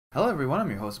Hello everyone, I'm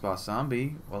your host Boss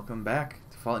Zombie. Welcome back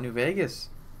to Fallout New Vegas.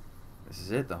 This is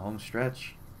it, the home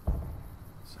stretch.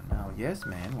 So now Yes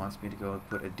Man wants me to go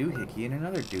put a doohickey in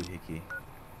another doohickey.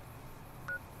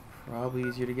 Probably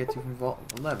easier to get to from Vault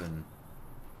 11.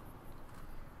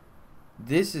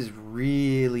 This is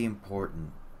really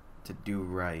important to do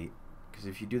right, because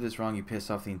if you do this wrong you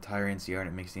piss off the entire NCR and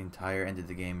it makes the entire end of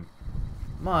the game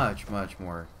much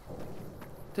more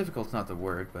difficult's not the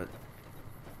word, but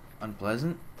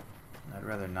unpleasant. I'd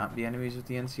rather not be enemies with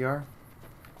the NCR.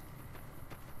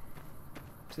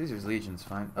 Caesar's Legion's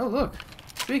fine. Oh look!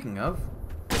 Speaking of...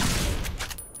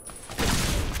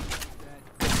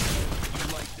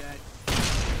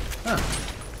 Huh.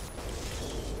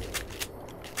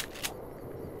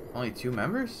 Only 2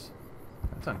 members?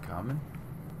 That's uncommon.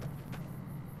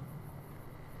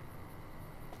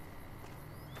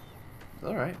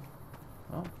 Alright.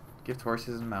 Well, gift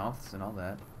horses and mouths and all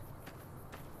that.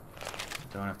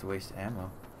 Don't have to waste ammo.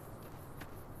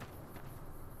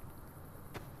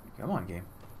 Come on, game.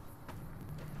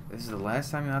 This is the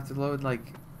last time you have to load, like,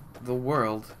 the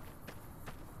world.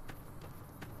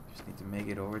 Just need to make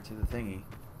it over to the thingy.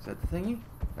 Is that the thingy?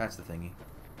 That's the thingy.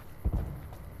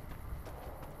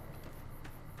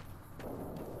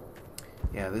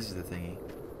 Yeah, this is the thingy.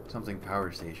 Something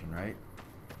power station, right?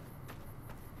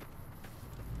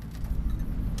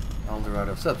 El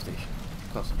Dorado substation.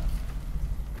 Close enough.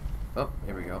 Oh,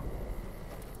 here we go.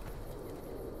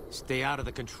 Stay out of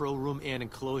the control room and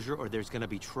enclosure or there's gonna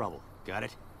be trouble. Got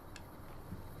it?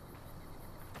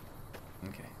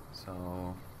 Okay,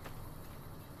 so...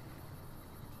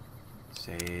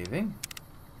 saving.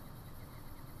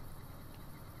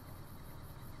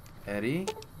 Eddie,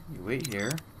 you wait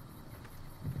here.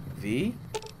 V,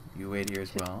 you wait here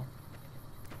as well.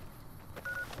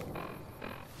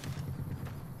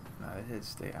 Now it hit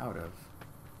stay out of.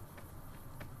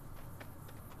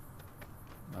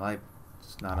 The light's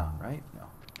not on, right? No.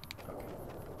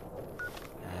 Okay.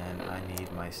 And I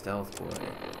need my stealth boy.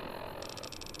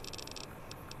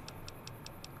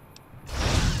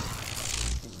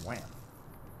 Wham.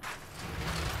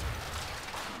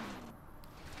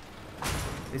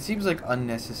 It seems like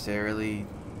unnecessarily...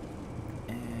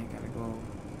 gotta go...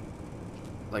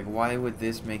 Like, why would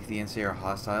this make the NCR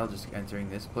hostile, just entering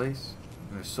this place?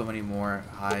 And there's so many more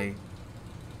high...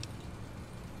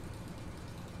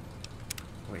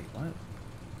 Wait, what?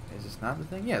 Is this not the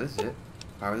thing? Yeah, this is it.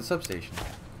 Power the substation.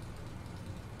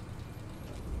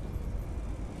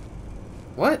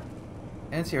 What?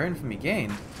 NCR infamy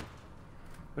gained.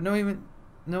 But no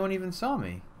one even saw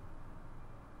me.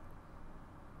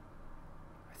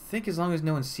 I think as long as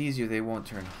no one sees you, they won't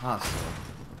turn hostile.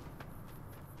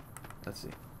 Let's see.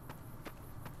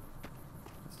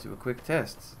 Let's do a quick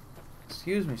test.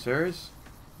 Excuse me, sirs.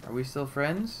 Are we still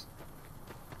friends?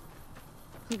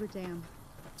 Hoover Dam.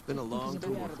 It's been a long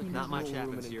tour. Not much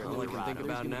happens here. All I can think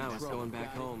about now is going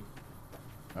back home.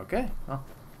 Okay, well.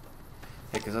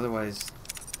 Yeah, because otherwise,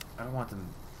 I don't want them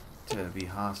to be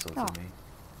hostile to me.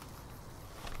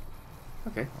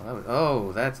 Okay, well that was...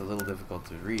 Oh, that's a little difficult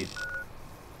to read.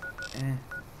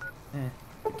 The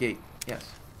gate,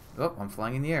 yes. Oh, I'm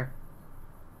flying in the air.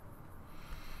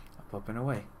 Up and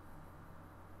away.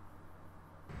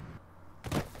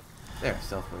 There,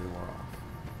 stealth way wore off.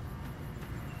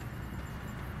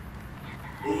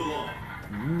 Move along.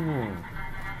 Ooh.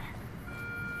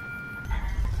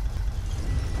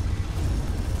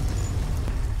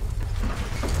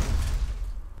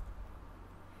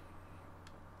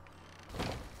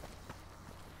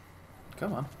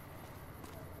 Come on.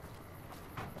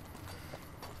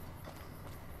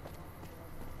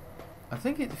 I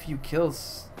think if you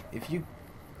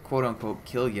quote unquote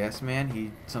kill Yes Man,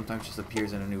 he sometimes just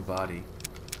appears in a new body.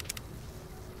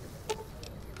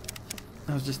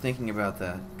 I was just thinking about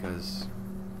that because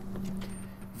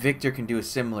Victor can do a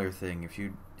similar thing.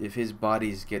 If his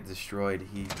bodies get destroyed,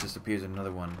 he just appears in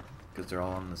another one because they're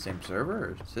all on the same server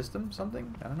or system,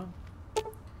 something. I don't know.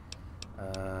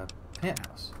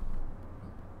 Penthouse.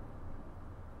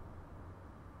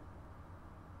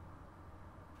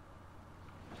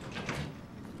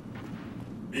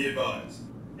 Be advised,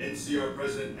 NCR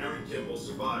President Aaron Kimball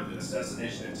survived an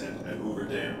assassination attempt at Hoover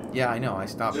Dam. Yeah, I know. I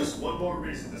stopped. Just one more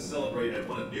reason to celebrate at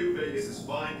one of New Vegas'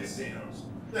 fine casinos.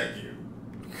 Thank you.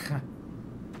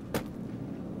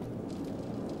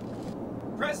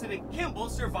 President Kimball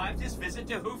survived his visit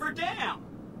to Hoover Dam.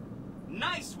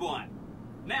 Nice one.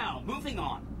 Now, moving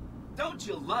on. Don't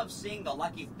you love seeing the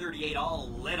Lucky 38 all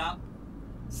lit up?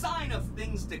 Sign of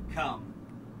things to come.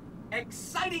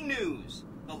 Exciting news!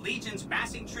 The Legion's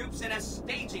massing troops in a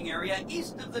staging area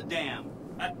east of the dam.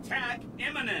 Attack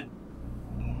imminent.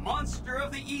 monster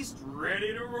of the East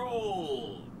ready to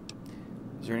roll.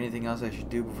 Is there anything else I should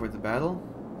do before the battle?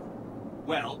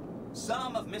 Well,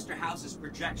 some of Mr. House's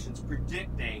projections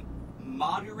predict a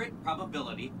moderate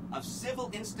probability of civil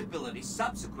instability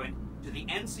subsequent to the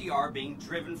NCR being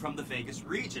driven from the Vegas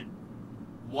region.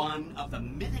 One of the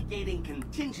mitigating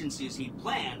contingencies he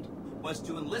planned was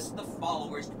to enlist the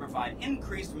followers to provide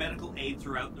increased medical aid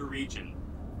throughout the region.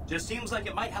 Just seems like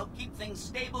it might help keep things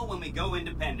stable when we go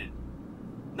independent.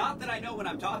 Not that I know what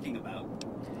I'm talking about.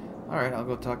 Alright, I'll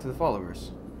go talk to the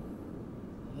followers.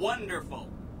 Wonderful.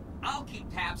 I'll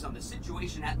keep tabs on the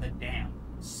situation at the dam.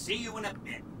 See you in a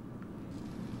bit.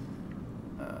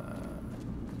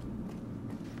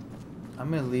 I'm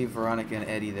gonna leave Veronica and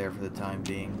Eddie there for the time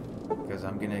being, because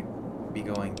I'm gonna be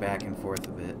going back and forth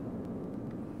a bit.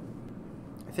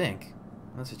 I think.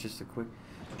 Unless it's just a quick...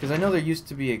 Because I know there used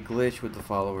to be a glitch with the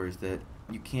followers that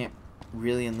you can't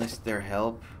really enlist their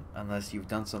help unless you've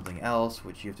done something else,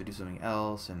 which you have to do something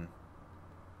else, and...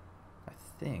 I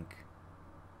think...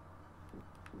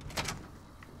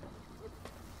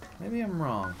 Maybe I'm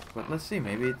wrong, but let's see,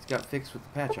 maybe it's got fixed with the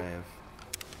patch I have.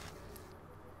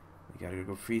 We gotta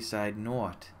go Freeside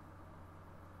North.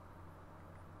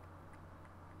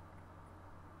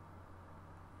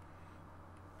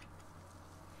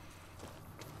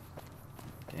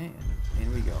 Okay, and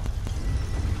in we go.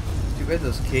 Too bad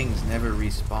those kings never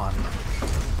respawn.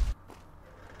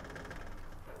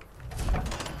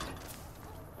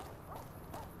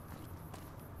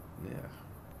 Yeah.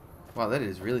 Wow, that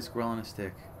is really squirrel on a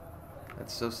stick.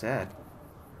 That's so sad.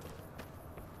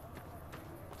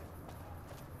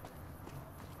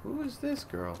 Who is this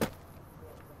girl?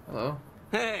 Hello?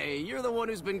 Hey, you're the one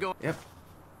who's been going. Yep.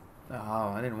 Oh,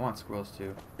 I didn't want squirrels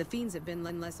too. The fiends have been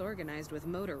less organized with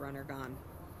Motor Runner gone.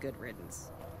 Good riddance.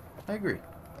 I agree.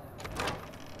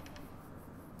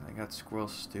 I got squirrel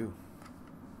stew.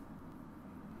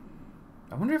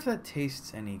 I wonder if that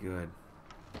tastes any good.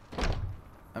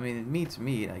 I mean, it meat's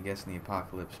meat, I guess, in the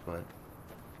apocalypse, but...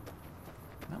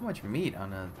 Not much meat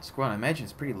on a squirrel. I imagine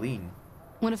it's pretty lean.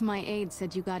 One of my aides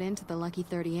said you got into the Lucky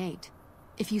 38.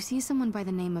 If you see someone by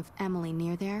the name of Emily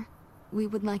near there, we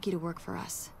would like you to work for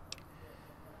us.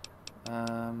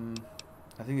 I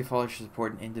think the followers should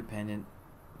support an independent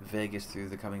Vegas through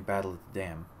the coming battle at the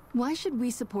dam. Why should we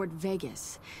support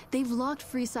Vegas? They've locked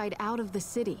Freeside out of the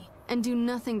city and do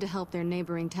nothing to help their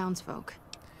neighboring townsfolk.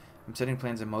 I'm setting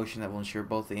plans in motion that will ensure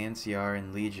both the NCR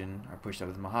and Legion are pushed out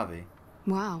of the Mojave.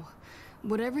 Wow.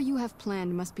 Whatever you have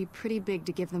planned must be pretty big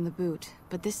to give them the boot,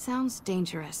 but this sounds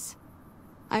dangerous.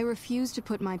 I refuse to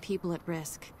put my people at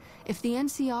risk. If the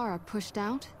NCR are pushed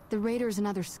out, the raiders and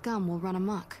other scum will run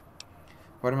amok.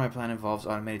 Part of my plan involves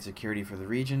automated security for the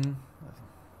region.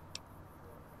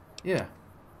 Yeah.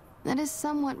 That is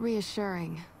somewhat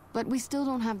reassuring, but we still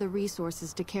don't have the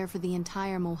resources to care for the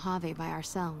entire Mojave by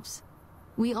ourselves.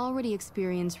 We already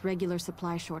experience regular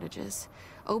supply shortages.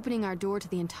 Opening our door to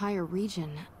the entire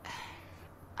region...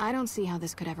 I don't see how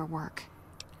this could ever work.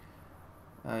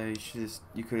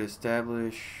 You could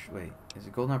establish... Wait, is a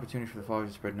golden opportunity for the followers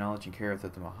to spread knowledge and care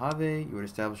without the Mojave. You would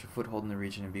establish a foothold in the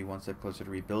region and be one step closer to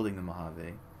rebuilding the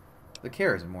Mojave. The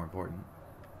care is more important.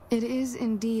 It is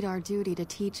indeed our duty to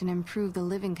teach and improve the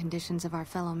living conditions of our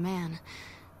fellow man,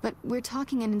 but we're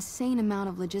talking an insane amount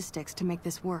of logistics to make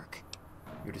this work.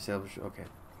 You would establish... Okay.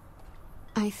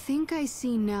 I think I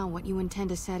see now what you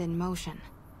intend to set in motion.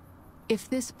 If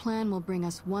this plan will bring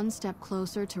us one step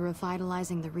closer to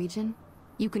revitalizing the region,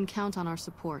 you can count on our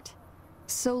support.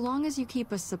 So long as you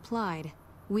keep us supplied,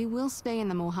 we will stay in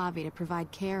the Mojave to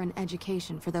provide care and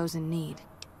education for those in need.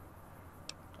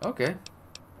 Okay.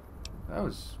 That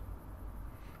was...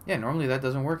 Yeah, normally that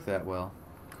doesn't work that well.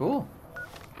 Cool.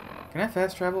 Can I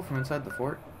fast travel from inside the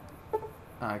fort?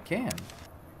 I can.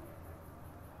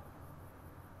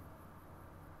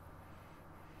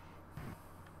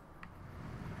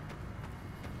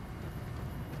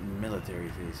 Military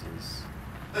faces.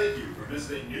 Thank you for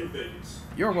visiting New Vegas.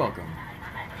 You're welcome.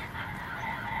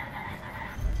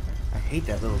 I hate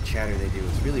that little chatter they do.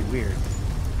 It's really weird.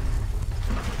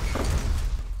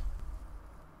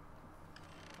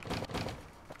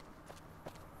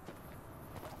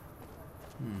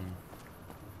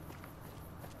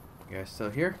 You guys still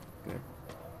here? Good.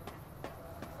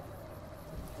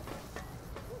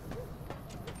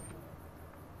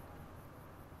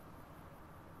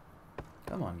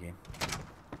 Come on, game.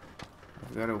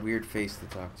 I've got a weird face to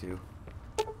talk to.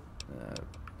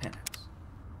 Penthouse.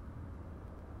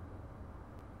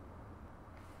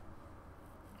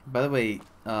 By the way,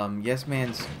 Yes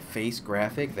Man's face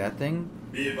graphic, that thing?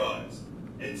 Be advised,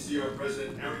 NCR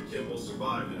President Aaron Kimball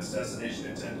survived an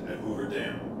assassination attempt at Hoover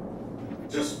Dam.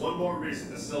 Just one more reason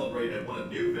to celebrate at one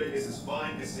of New Vegas's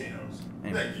fine casinos.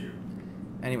 Anyway. Thank you.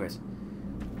 Anyways,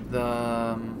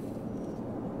 the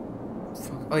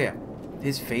oh yeah,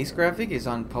 his face graphic is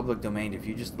on public domain. If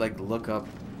you just like look up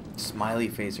smiley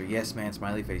face or yes man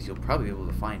smiley face, you'll probably be able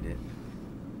to find it.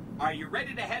 Are you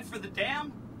ready to head for the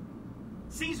dam?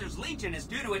 Caesar's Legion is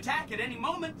due to attack at any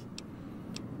moment.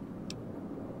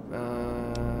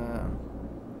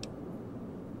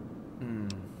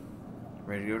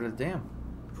 Ready to go to the dam.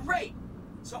 Great!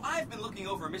 So I've been looking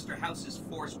over Mr. House's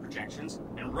force projections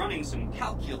and running some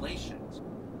calculations.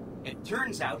 It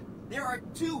turns out there are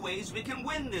 2 ways we can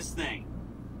win this thing.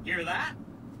 Hear that?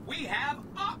 We have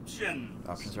options.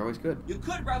 Options are always good. You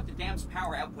could route the dam's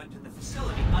power output to the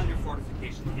facility under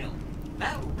Fortification Hill.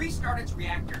 That'll restart its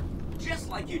reactor, just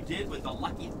like you did with the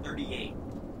Lucky 38.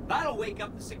 That'll wake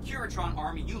up the Securitron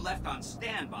army you left on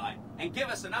standby and give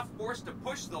us enough force to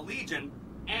push the Legion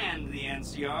and the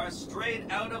NCR straight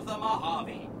out of the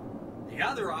Mojave. The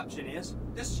other option is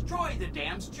destroy the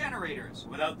dam's generators.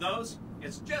 Without those,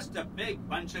 it's just a big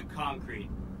bunch of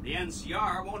concrete. The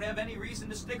NCR won't have any reason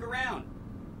to stick around.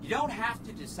 You don't have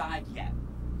to decide yet.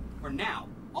 For now,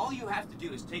 all you have to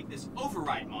do is take this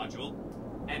override module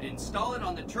and install it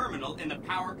on the terminal in the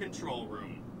power control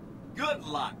room. Good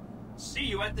luck. See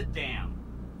you at the dam.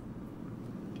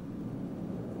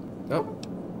 Oh.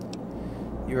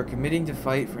 You are committing to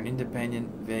fight for an independent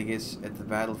Vegas at the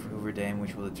battle for Hoover Dam,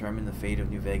 which will determine the fate of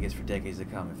New Vegas for decades to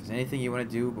come. If there's anything you want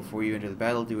to do before you enter the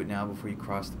battle, do it now before you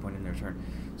cross the point of no return.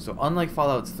 So unlike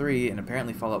Fallout 3 and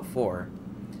apparently Fallout 4,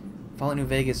 Fallout New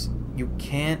Vegas, you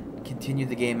can't continue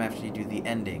the game after you do the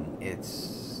ending.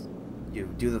 It's... you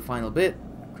do the final bit,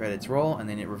 credits roll, and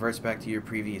then it reverts back to your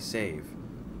previous save.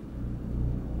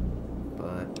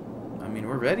 But, I mean,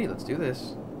 we're ready. Let's do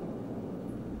this.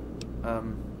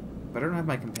 But I don't have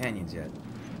my companions yet.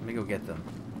 Let me go get them.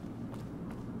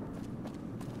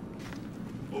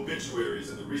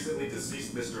 Obituaries of the recently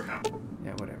deceased Mr. House.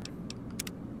 Yeah, whatever.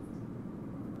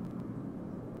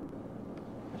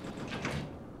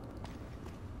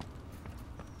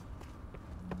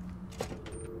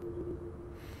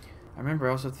 I remember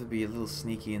I also have to be a little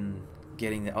sneaky in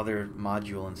getting the other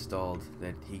module installed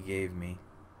that he gave me.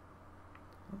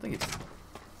 I don't think it's...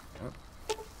 oh.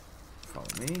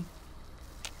 Follow me.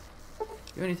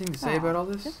 You have anything to say about all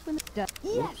this?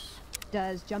 Yes.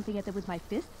 Does jumping at them with my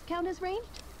fists count as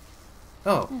ranged?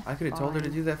 Oh, I could have told her to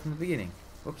Fine. do that from the beginning.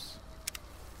 Whoops.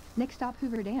 Next stop,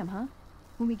 Hoover Dam, huh?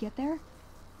 When we get there,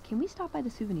 can we stop by the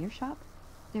souvenir shop?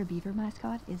 Their beaver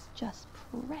mascot is just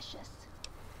precious.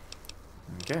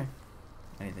 Okay.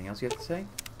 Anything else you have to say?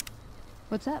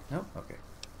 What's up? No? Okay.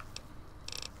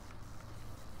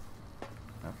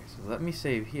 Okay, so let me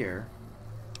save here.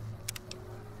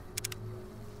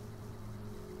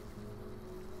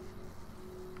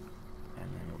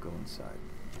 And then we'll go inside.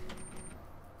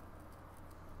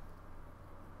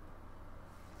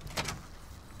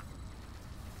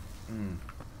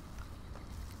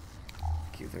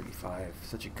 Q35,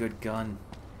 such a good gun.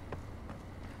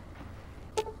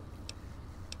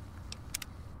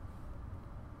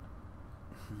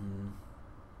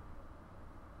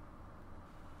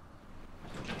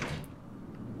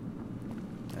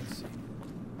 Let's see.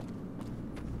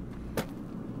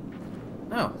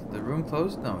 No, the room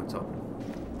closed? No, it's open.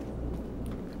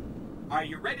 Are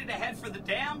you ready to head for the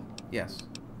dam? Yes.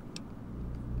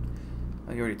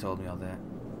 Oh, you already told me all that.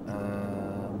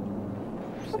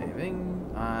 Saving.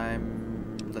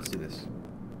 Let's do this.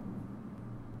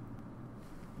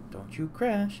 Don't you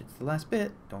crash. It's the last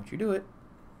bit. Don't you do it.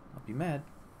 I'll be mad.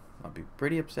 I'll be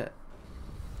pretty upset.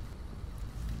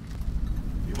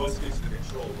 You must get to the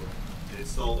control room and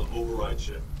install the override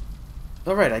chip.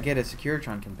 Alright, I get a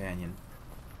Securitron companion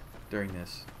during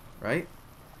this, right?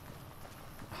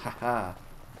 Haha.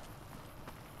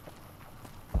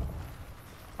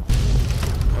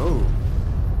 Oh.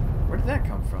 Where did that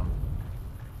come from?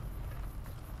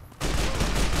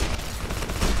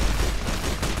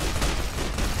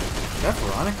 Is that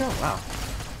Veronica? Wow.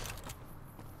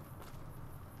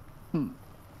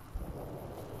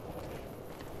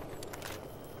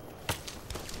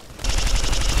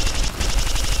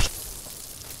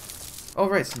 Oh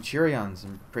right, Centurions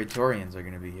and Praetorians are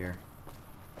gonna be here.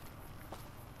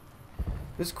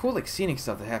 There's cool like scenic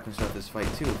stuff that happens throughout this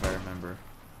fight too, if I remember.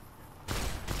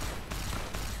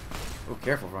 Oh,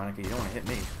 careful, Veronica, you don't want to hit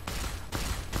me.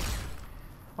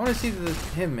 I want to see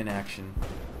him in action.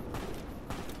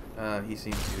 He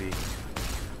seems to be.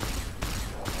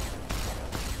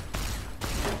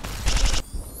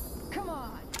 Come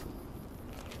on.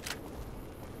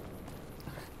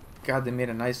 God, they made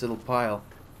a nice little pile.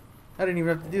 I didn't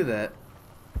even have to do that.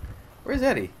 Where's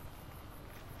Eddie?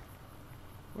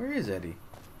 Where is Eddie?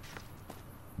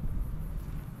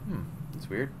 That's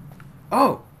weird.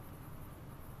 Oh!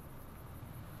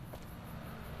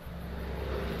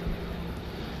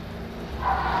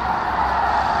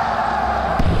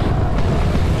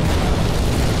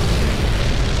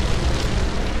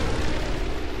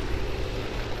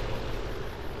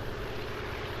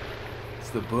 It's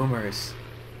the boomers.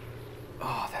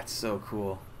 Oh, that's so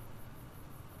cool.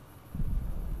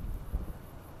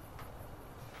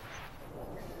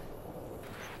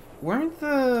 Weren't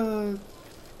the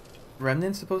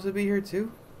remnants supposed to be here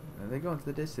too? They go into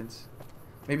the distance.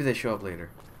 Maybe they show up later.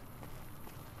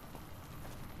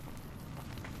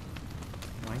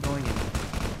 Am I going in?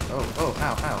 Oh,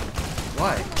 ow.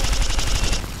 Why?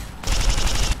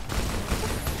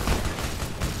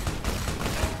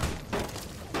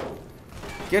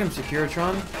 Get him,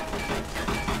 Securitron.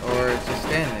 Or just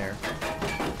stand there.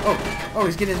 Oh,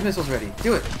 he's getting his missiles ready.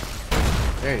 Do it.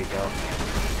 There you go.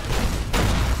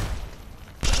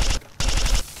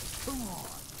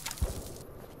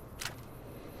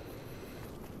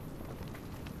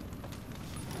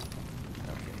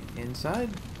 Okay, inside?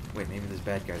 Wait, maybe there's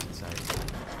bad guys inside.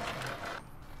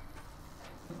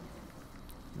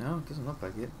 No, it doesn't look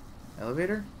like it.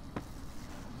 Elevator?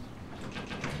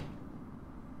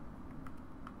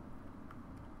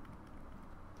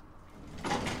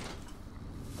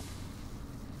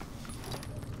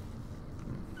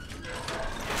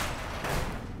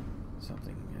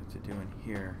 Something you have to do in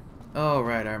here. Oh,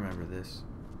 right, I remember this.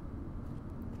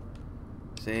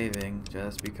 Saving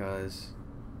just because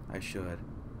I should.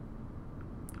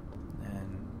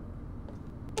 And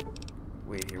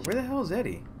wait here. Where the hell is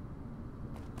Eddie?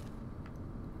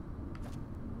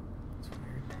 That's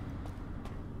weird.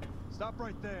 Stop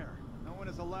right there. No one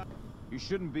is allowed. You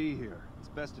shouldn't be here. It's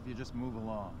best if you just move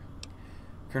along.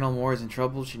 Colonel Moore is in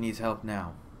trouble. She needs help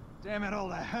now. Damn it all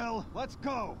to hell. Let's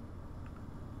go.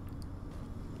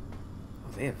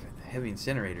 Oh, they have heavy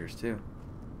incinerators too.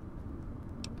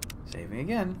 Saving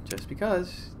again, just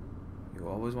because. You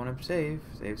always want to save.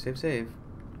 Save. Is there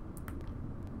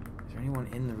anyone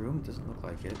in the room? It doesn't look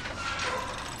like it.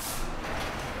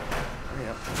 Hurry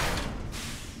up.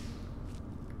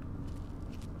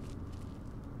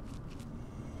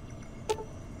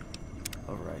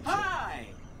 Alright. Hi!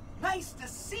 Nice to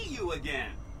see you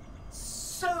again.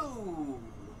 So,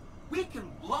 we can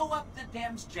blow up the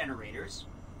dam's generators,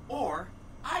 or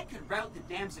I could route the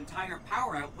dam's entire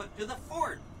power output to the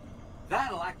fort.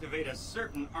 That'll activate a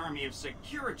certain army of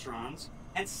Securitrons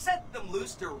and set them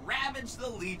loose to ravage the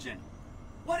Legion.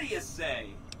 What do you say?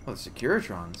 Oh, the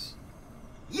Securitrons.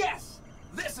 Yes!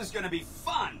 This is gonna be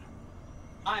fun!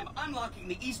 I'm unlocking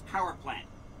the East Power Plant.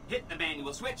 Hit the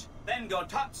manual switch, then go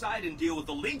topside and deal with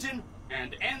the Legion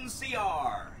and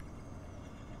NCR.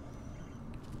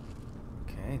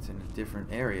 Okay, it's in a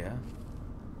different area.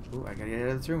 Ooh, I gotta get out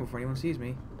of this room before anyone sees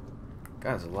me.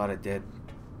 God, there's a lot of dead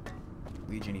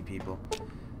Legion-y people.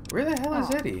 Where the hell is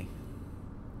Eddie?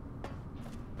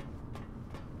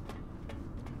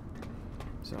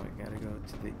 So I gotta go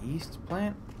to the East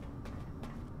plant.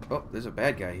 Oh, there's a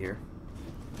bad guy here.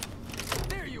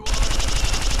 There you are.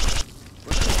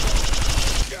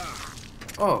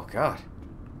 Oh, God.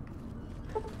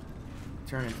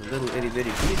 Turn into little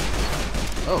itty-bitty pieces.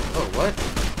 Oh, what?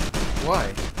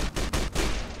 Why?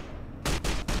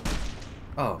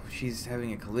 Oh, she's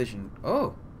having a collision.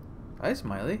 Oh, hi,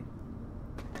 Smiley.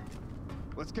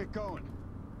 Let's get going.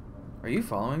 Are you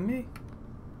following me?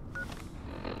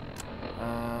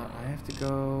 I have to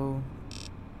go...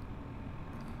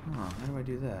 Huh, how do I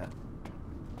do that?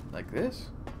 Like this?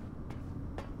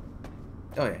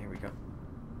 Oh yeah, here we go.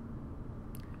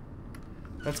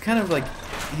 That's kind of like...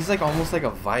 He's like almost like a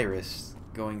virus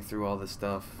going through all this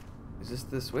stuff. Is this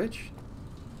the switch?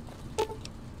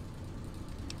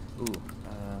 Ooh,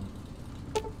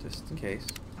 just in case.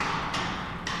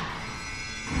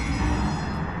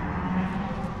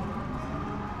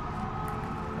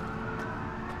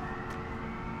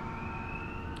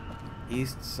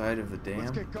 East side of the dam.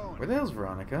 Let's get going. Where the hell's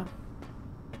Veronica?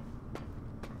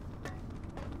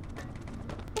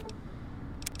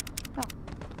 Oh.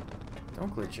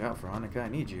 Don't glitch out, Veronica. I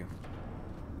need you.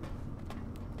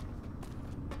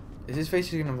 Is his face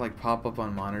just gonna like pop up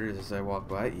on monitors as I walk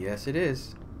by? Yes, it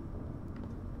is.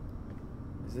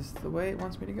 Is this the way it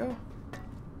wants me to go?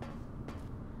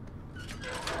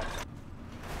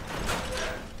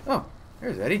 Oh,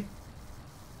 there's Eddie.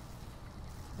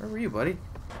 Where were you, buddy?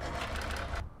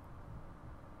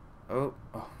 Oh,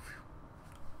 phew.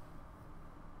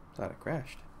 Thought it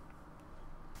crashed.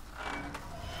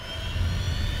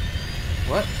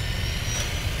 What?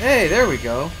 Hey, there we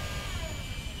go.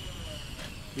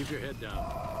 Keep your head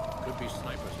down. Could be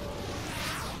snipers.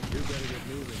 You better get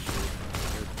moving, dude.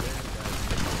 There's bad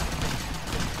guys.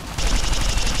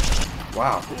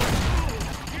 Wow.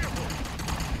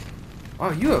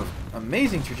 Wow, you have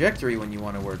amazing trajectory when you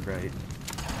want to work right. You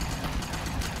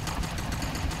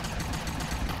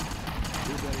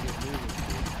better get moving,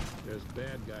 dude. There's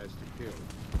bad guys to kill.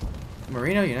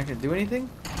 Marino, you're not going to do anything?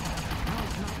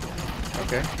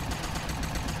 Okay.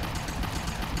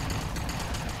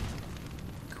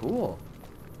 Cool.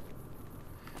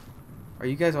 Are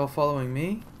you guys all following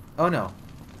me? Oh no.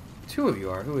 2 of you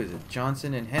are. Who is it?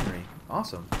 Johnson and Henry.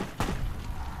 Awesome.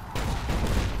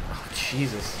 Oh,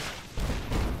 Jesus.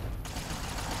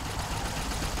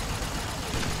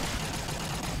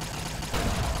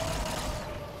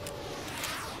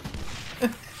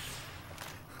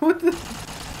 What the?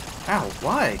 Ow,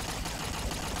 why?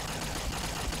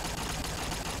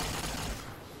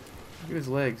 Look at his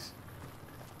legs.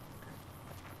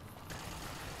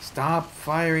 Stop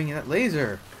firing that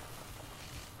laser!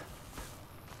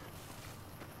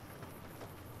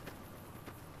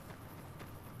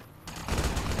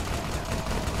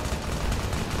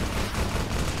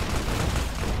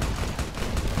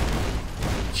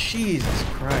 Jesus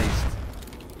Christ.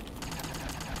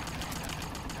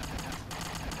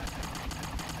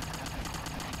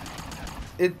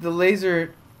 The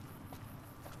laser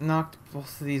knocked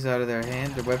both of these out of their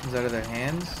hands, their weapons out of their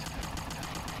hands.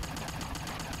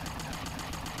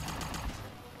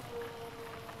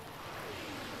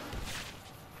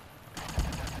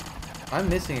 I'm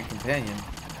missing a companion.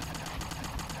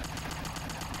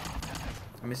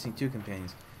 I'm missing 2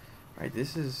 companions. Alright,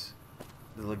 this is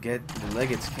the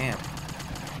Legate's camp.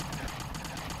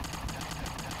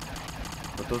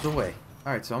 Put those away.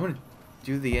 Alright, so I'm going to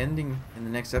do the ending in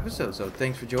the next episode. So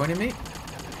thanks for joining me.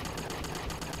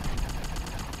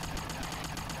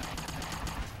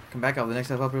 Come back. I'll have the next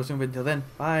episode real soon. But until then,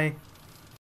 bye.